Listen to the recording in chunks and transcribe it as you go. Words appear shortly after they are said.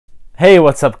Hey,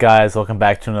 what's up guys? Welcome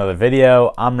back to another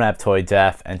video. I'm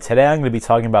RapToyDef, and today I'm going to be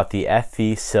talking about the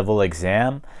FE Civil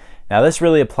exam. Now this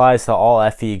really applies to all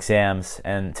FE exams,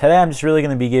 and today I'm just really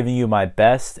going to be giving you my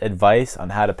best advice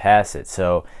on how to pass it.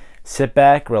 So sit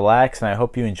back, relax, and I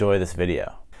hope you enjoy this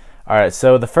video. Alright,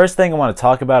 so the first thing I want to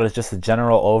talk about is just a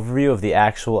general overview of the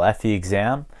actual FE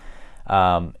exam.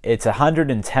 It's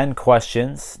 110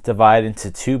 questions divided into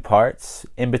two parts.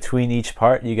 In between each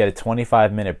part you get a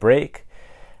 25-minute break.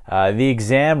 The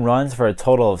exam runs for a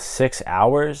total of 6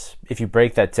 hours. If you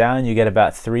break that down, you get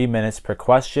about 3 minutes per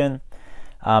question.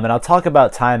 And I'll talk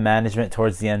about time management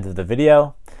towards the end of the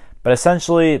video. But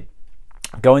essentially,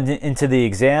 going into the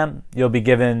exam, you'll be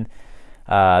given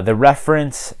the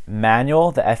reference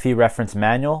manual, the FE reference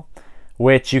manual,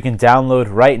 which you can download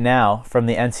right now from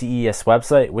the NCEES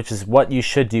website, which is what you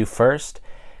should do first.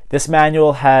 This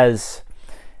manual has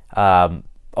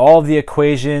all of the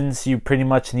equations you pretty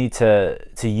much need to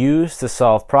use to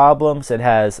solve problems. It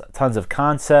has tons of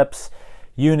concepts,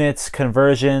 units,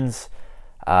 conversions,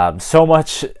 so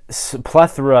much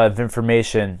plethora of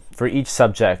information for each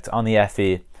subject on the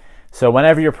FE. So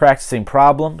whenever you're practicing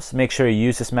problems, make sure you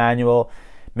use this manual.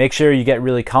 Make sure you get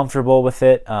really comfortable with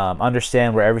it,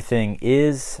 understand where everything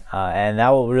is, and that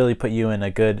will really put you in a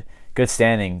good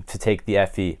standing to take the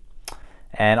FE.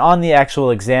 And on the actual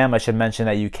exam, I should mention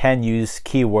that you can use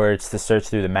keywords to search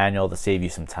through the manual to save you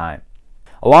some time.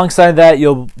 Alongside that,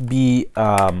 you'll be,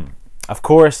 of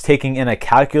course, taking in a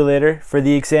calculator for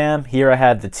the exam. Here I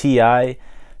have the TI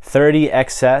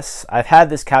 30XS. I've had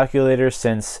this calculator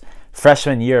since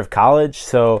freshman year of college,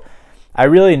 so I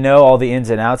really know all the ins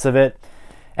and outs of it.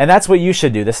 And that's what you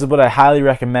should do. This is what I highly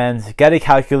recommend. Get a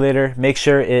calculator. Make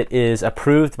sure it is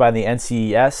approved by the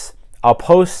NCEES. I'll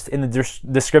post in the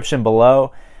description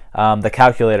below the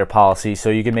calculator policy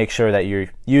so you can make sure that you're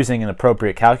using an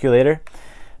appropriate calculator.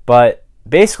 But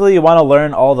basically, you want to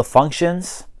learn all the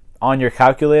functions on your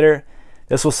calculator.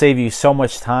 This will save you so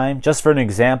much time. Just for an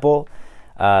example,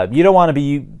 you don't want to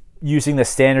be using the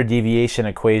standard deviation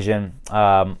equation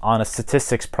on a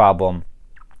statistics problem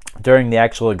during the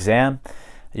actual exam.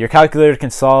 Your calculator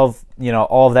can solve,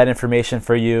 all of that information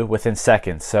for you within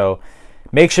seconds. So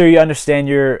make sure you understand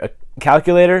your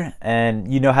calculator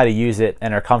and you know how to use it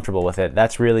and are comfortable with it.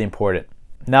 That's really important.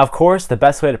 Now, of course, the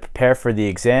best way to prepare for the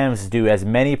exam is to do as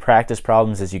many practice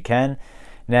problems as you can.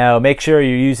 Now, make sure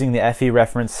you're using the FE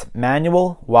reference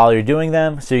manual while you're doing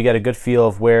them so you get a good feel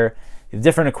of where the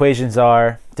different equations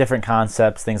are, different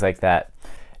concepts, things like that.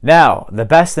 Now, the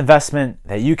best investment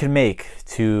that you can make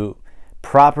to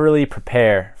properly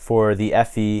prepare for the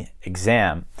FE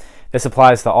exam, this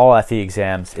applies to all FE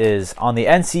exams, is on the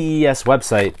NCEES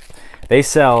website. They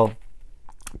sell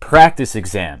practice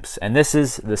exams, and this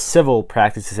is the civil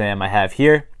practice exam I have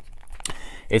here.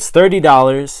 It's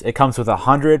 $30. It comes with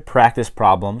 100 practice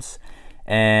problems,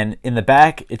 and in the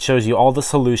back it shows you all the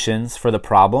solutions for the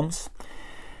problems.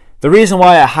 The reason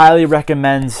why I highly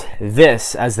recommend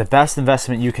this as the best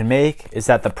investment you can make is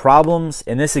that the problems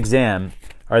in this exam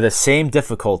are the same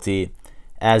difficulty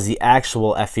as the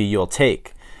actual FE you'll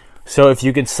take. So if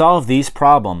you can solve these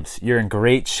problems, you're in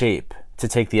great shape to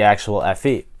take the actual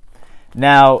FE.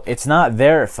 Now, it's not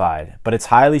verified, but it's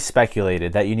highly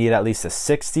speculated that you need at least a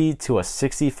 60 to a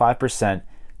 65%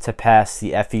 to pass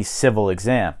the FE Civil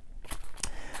exam.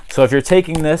 So if you're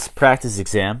taking this practice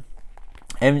exam,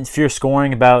 and if you're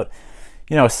scoring about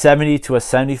 70 to a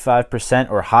 75%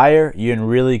 or higher, you're in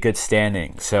really good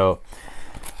standing. So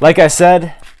like I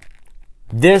said,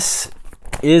 this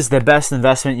is the best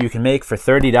investment you can make for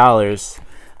 $30.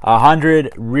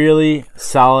 100 really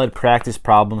solid practice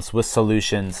problems with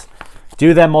solutions.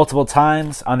 Do them multiple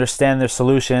times, understand their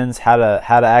solutions, how to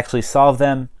actually solve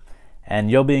them, and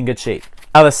you'll be in good shape.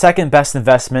 Now, the second best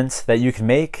investment that you can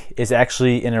make is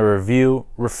actually in a review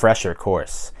refresher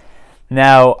course.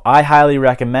 Now, I highly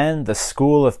recommend the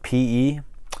School of PE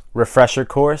refresher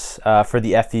course for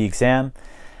the FE exam.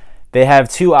 They have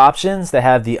two options. They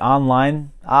have the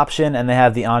online option and they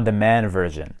have the on-demand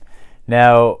version.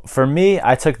 Now, for me,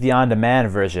 I took the on-demand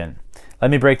version.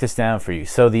 Let me break this down for you.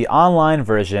 So the online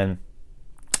version,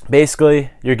 basically,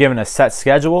 you're given a set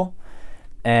schedule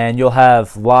and you'll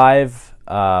have live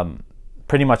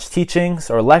pretty much teachings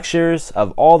or lectures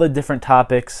of all the different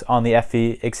topics on the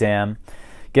FE exam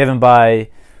given by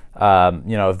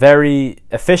very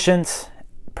efficient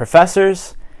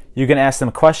professors. You can ask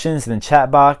them questions in the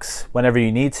chat box whenever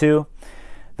you need to.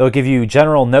 They'll give you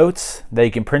general notes that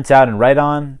you can print out and write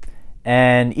on.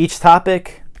 And each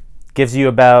topic gives you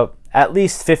about at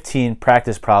least 15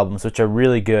 practice problems, which are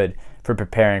really good for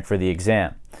preparing for the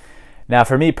exam. Now,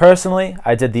 for me personally,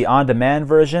 I did the on-demand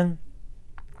version.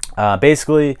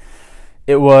 Basically,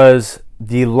 it was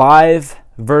the live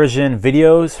version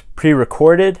videos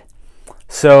pre-recorded.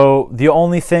 So the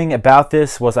only thing about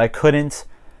this was I couldn't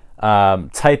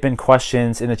type in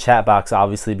questions in the chat box,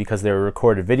 obviously, because they were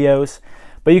recorded videos.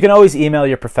 But you can always email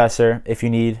your professor if you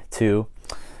need to.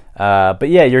 But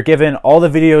yeah, you're given all the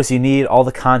videos you need, all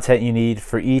the content you need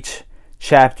for each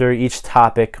chapter, each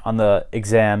topic on the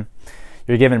exam.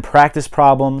 You're given practice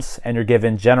problems, and you're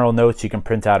given general notes you can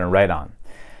print out and write on.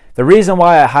 The reason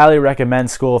why I highly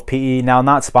recommend School of PE, now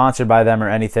not sponsored by them or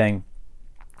anything,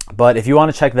 but if you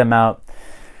want to check them out,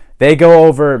 they go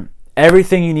over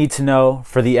everything you need to know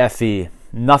for the FE,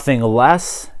 nothing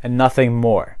less and nothing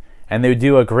more. And they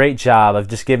do a great job of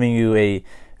just giving you a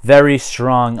very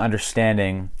strong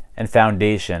understanding and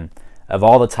foundation of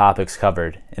all the topics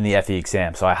covered in the FE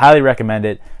exam. So I highly recommend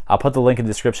it. I'll put the link in the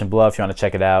description below if you want to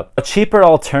check it out. A cheaper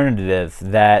alternative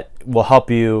that will help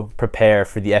you prepare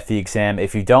for the FE exam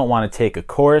if you don't want to take a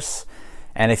course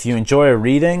and if you enjoy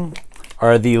reading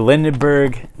are the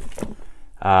Lindenberg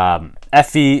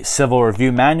FE Civil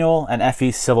Review Manual and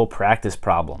FE Civil Practice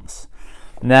Problems.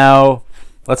 Now,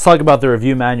 let's talk about the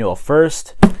review manual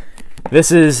first.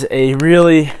 This is a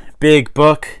really big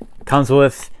book. Comes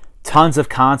with tons of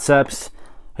concepts,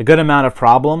 a good amount of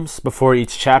problems before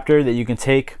each chapter that you can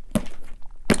take.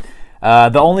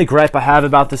 The only gripe I have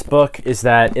about this book is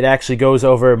that it actually goes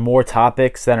over more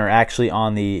topics than are actually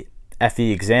on the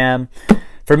FE exam.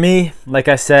 For me, like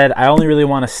I said, I only really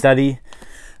want to study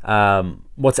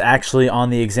what's actually on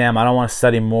the exam. I don't want to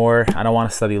study more. I don't want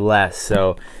to study less.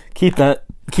 So keep that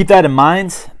in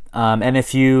mind. And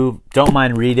if you don't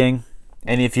mind reading,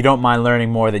 and if you don't mind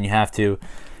learning more than you have to,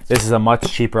 this is a much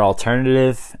cheaper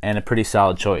alternative and a pretty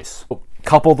solid choice.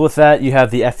 Coupled with that, you have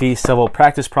the FE Civil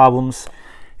Practice Problems.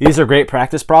 These are great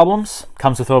practice problems.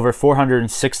 Comes with over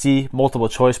 460 multiple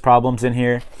choice problems in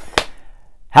here.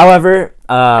 However,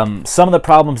 some of the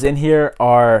problems in here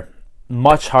are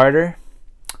much harder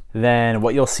than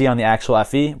what you'll see on the actual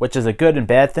FE, which is a good and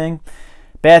bad thing.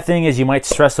 Bad thing is you might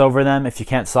stress over them if you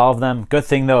can't solve them. Good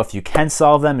thing though, if you can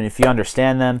solve them and if you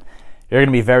understand them, you're going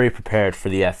to be very prepared for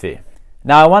the FE.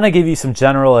 Now I want to give you some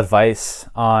general advice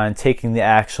on taking the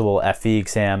actual FE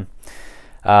exam.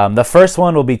 The first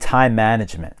one will be time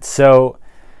management. So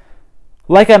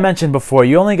like I mentioned before,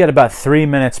 you only get about 3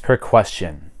 minutes per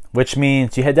question, which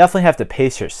means you definitely have to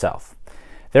pace yourself.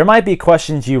 There might be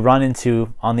questions you run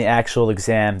into on the actual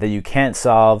exam that you can't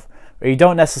solve or you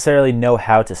don't necessarily know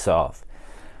how to solve.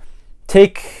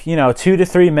 Take, 2 to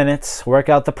 3 minutes, work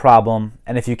out the problem,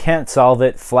 and if you can't solve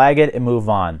it, flag it and move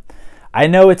on. I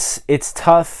know it's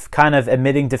tough kind of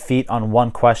admitting defeat on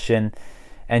one question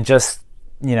and just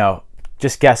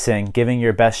guessing, giving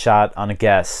your best shot on a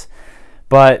guess.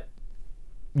 But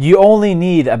you only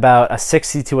need about a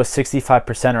 60 to a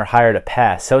 65% or higher to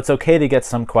pass, so it's okay to get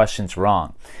some questions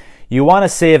wrong. You want to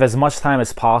save as much time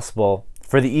as possible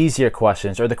for the easier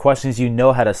questions or the questions you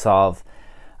know how to solve.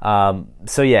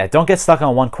 So yeah, don't get stuck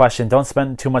on one question. Don't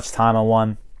spend too much time on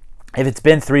one. If it's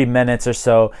been 3 minutes or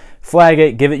so, flag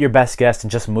it, give it your best guess, and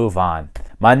just move on.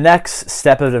 My next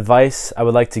step of advice I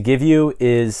would like to give you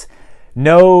is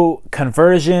no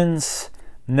conversions,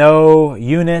 no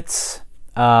units,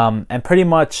 and pretty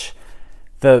much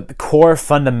the core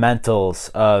fundamentals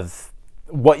of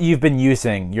what you've been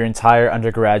using your entire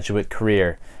undergraduate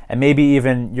career, and maybe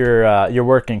even your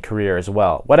working career as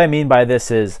well. What I mean by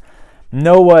this is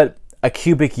know what a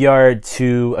cubic yard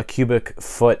to a cubic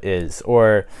foot is,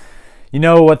 or you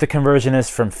know what the conversion is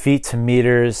from feet to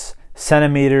meters,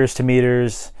 centimeters to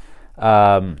meters,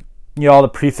 all the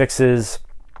prefixes.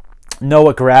 Know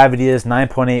what gravity is,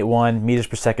 9.81 meters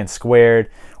per second squared,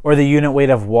 or the unit weight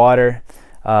of water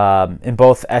in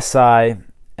both SI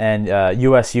and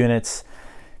US units.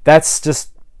 That's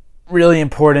just really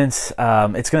important.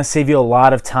 It's going to save you a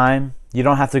lot of time. You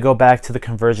don't have to go back to the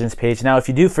conversions page. Now, if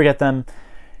you do forget them,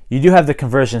 you do have the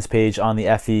conversions page on the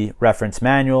FE reference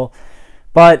manual,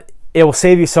 but it will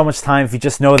save you so much time if you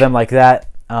just know them like that,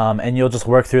 and you'll just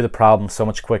work through the problem so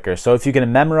much quicker. So if you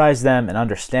can memorize them and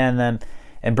understand them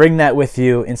and bring that with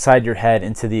you inside your head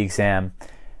into the exam,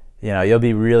 you'll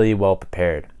be really well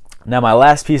prepared. Now, my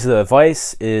last piece of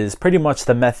advice is pretty much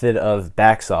the method of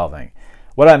back solving.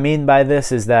 What I mean by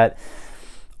this is that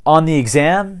on the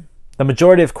exam, the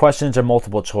majority of questions are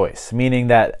multiple choice, meaning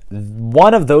that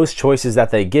one of those choices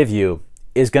that they give you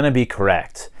is going to be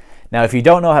correct. Now, if you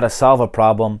don't know how to solve a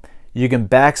problem, you can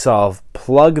back solve,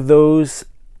 plug those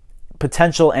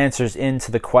potential answers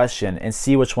into the question and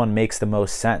see which one makes the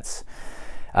most sense.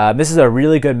 This is a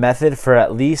really good method for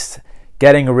at least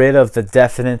getting rid of the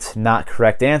definite not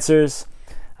correct answers,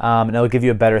 and it'll give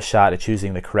you a better shot at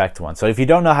choosing the correct one. So if you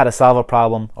don't know how to solve a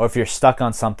problem, or if you're stuck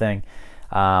on something,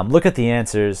 look at the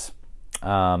answers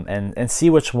and see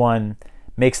which one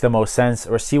makes the most sense,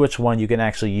 or see which one you can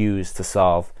actually use to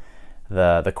solve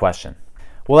the question.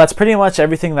 Well, that's pretty much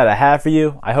everything that I have for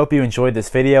you. I hope you enjoyed this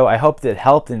video. I hope it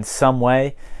helped in some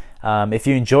way. If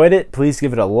you enjoyed it, please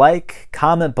give it a like,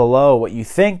 comment below what you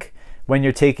think when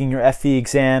you're taking your FE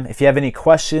exam. If you have any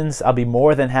questions, I'll be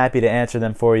more than happy to answer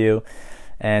them for you.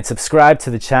 And subscribe to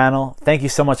the channel. Thank you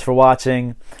so much for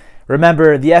watching.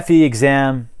 Remember, the FE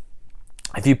exam,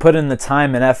 if you put in the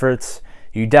time and efforts,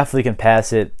 you definitely can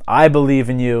pass it. I believe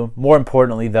in you. More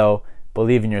importantly, though,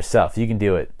 believe in yourself. You can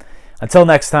do it. Until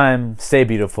next time, stay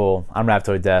beautiful. I'm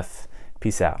Raptoid Def.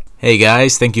 Peace out. Hey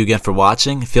guys, thank you again for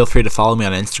watching. Feel free to follow me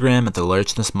on Instagram at the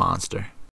Lurchness Monster.